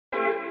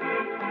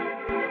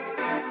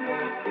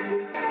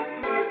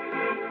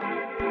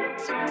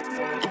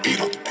A beat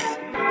on the beat.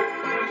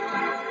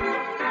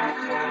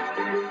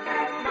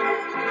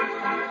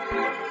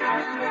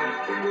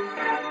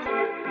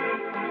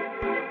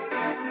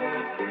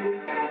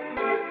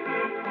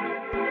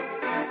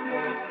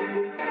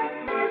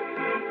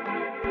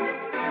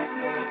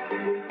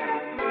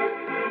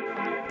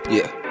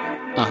 Yeah,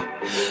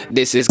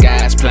 this is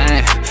God's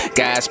plan,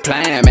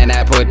 man.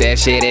 I put that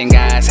shit in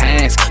God's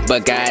hands.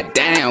 But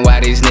goddamn,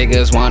 why these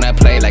niggas wanna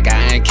play like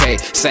I ain't K?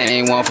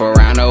 Same one for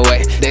round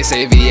away. They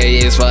say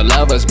VA is for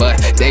lovers, but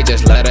they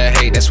just love to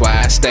hate. That's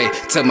why I stay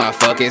to my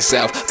fucking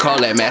self.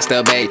 Call it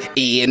masturbate,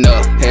 eating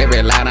up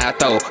every line I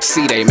throw.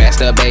 See they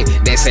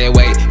masturbate. They say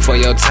wait for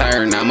your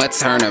turn. I'ma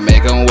turn and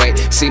make them wait.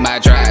 See my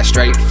drive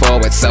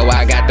straightforward, so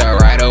I got the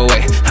right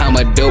away.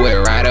 I'ma do it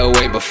right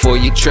away before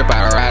you trip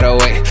out right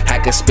away. I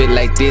can spit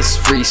like this,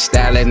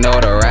 freestyling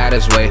all the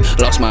rider's way.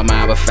 Lost my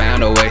mind but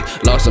found a way.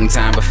 Lost some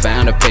time but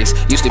found a pace.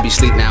 Used to be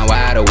sleep, now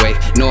wide awake.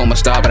 Know I'm a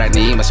star but I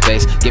need my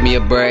space. Give me a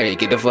break,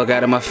 get the fuck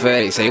out of my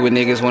face. Hate when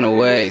niggas wanna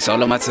waste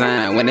all of my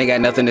time when they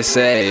got nothing to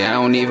say. I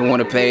don't even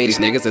wanna pay these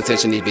niggas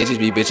attention. These bitches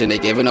be bitching, they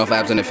giving off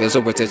vibes and they feel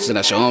so pretentious.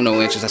 I show them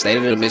no interest, I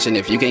stated the mission.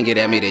 If you can't get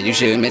at me then you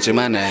shouldn't mention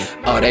my name.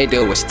 All they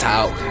do is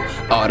talk,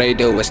 all they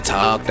do is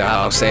talk,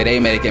 dawg. Say they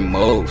making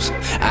moves,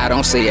 I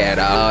don't see at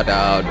all,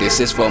 dawg. This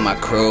is for my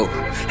crew,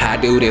 I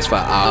do this for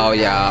all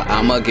y'all.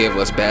 I'ma give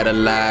us better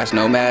lives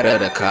no matter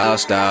the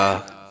cost,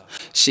 dawg.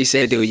 She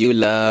said, do you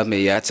love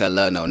me? I tell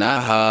her, no,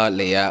 not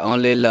hardly. I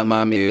only love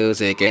my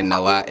music and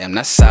no, I am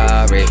not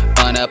sorry.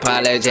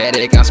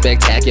 Unapologetic, I'm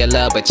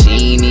spectacular, but she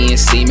ain't even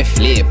see me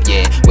flip,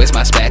 yeah. Where's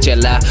my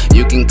spatula?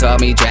 You can call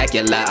me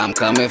Dracula. I'm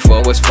coming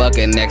for what's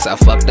fucking next. I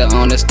fucked her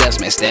on the steps,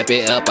 man, step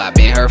it up. I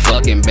been her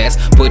fucking best.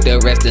 Put the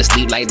rest to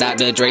sleep like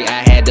Dr. Dre.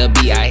 I had to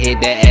be, I hit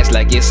that ass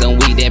like it's some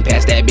weed, then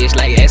pass that bitch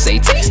like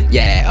SAT.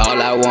 Yeah,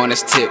 all I want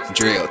is tip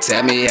drill.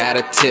 Tell me how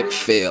the tip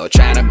feel.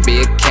 Tryna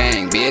be a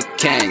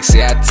king, see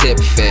how tip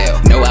feel.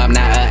 No, I'm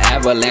not an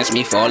avalanche.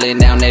 Me falling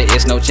down there,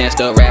 it's no chance.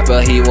 The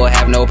rapper, he will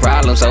have no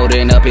problems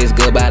holding up his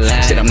goodbye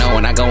line. Shit, I'm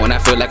knowing I go and I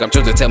feel like I'm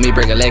choosing. Tell me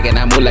break a leg and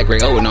I move like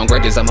Greg Owen. On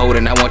grudges I'm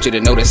holding. I want you to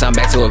notice I'm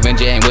back to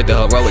Avenger and with the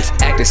heroics.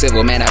 Acting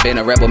civil, man, I've been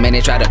a rebel, man.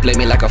 They try to play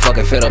me like a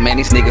fucking fiddle, man.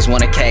 These niggas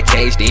want a cat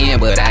caged in,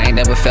 but I ain't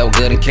never felt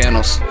good in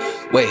kennels.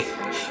 Wait,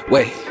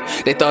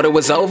 they thought it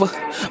was over.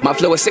 My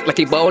flow is sick like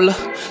Ebola.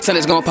 Sun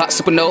is gonna pop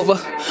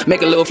supernova.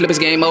 Make a little flip, it's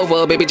game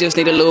over. Baby, just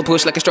need a little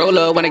push like a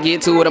stroller. When I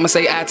get to it, I'ma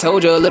say I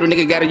told ya. Little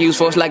nigga gotta use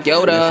force like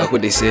Yoda. Fuck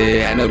what they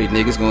said. I know these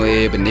niggas gon'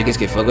 hit, but niggas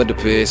can fuck up the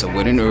piss. I'm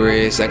winning the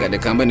race. I got the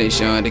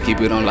combination to keep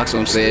it on lock, so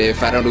I'm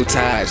safe. I don't do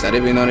ties, not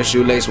even on a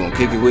shoelace. Won't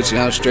kick it with you,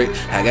 I'm straight.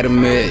 I gotta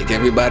make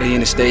everybody in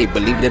the state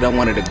believe that I'm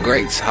one of the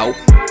greats. Hope.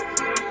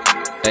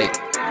 Hey.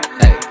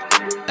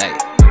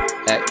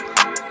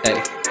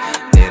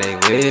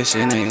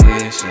 Wishing, they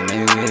wishing,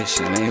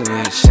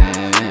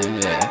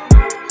 yeah.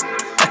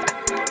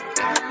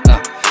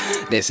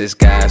 This is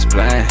God's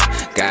plan,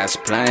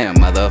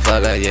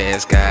 motherfucker, yeah,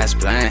 it's God's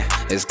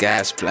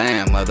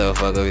plan,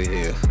 motherfucker,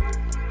 yeah.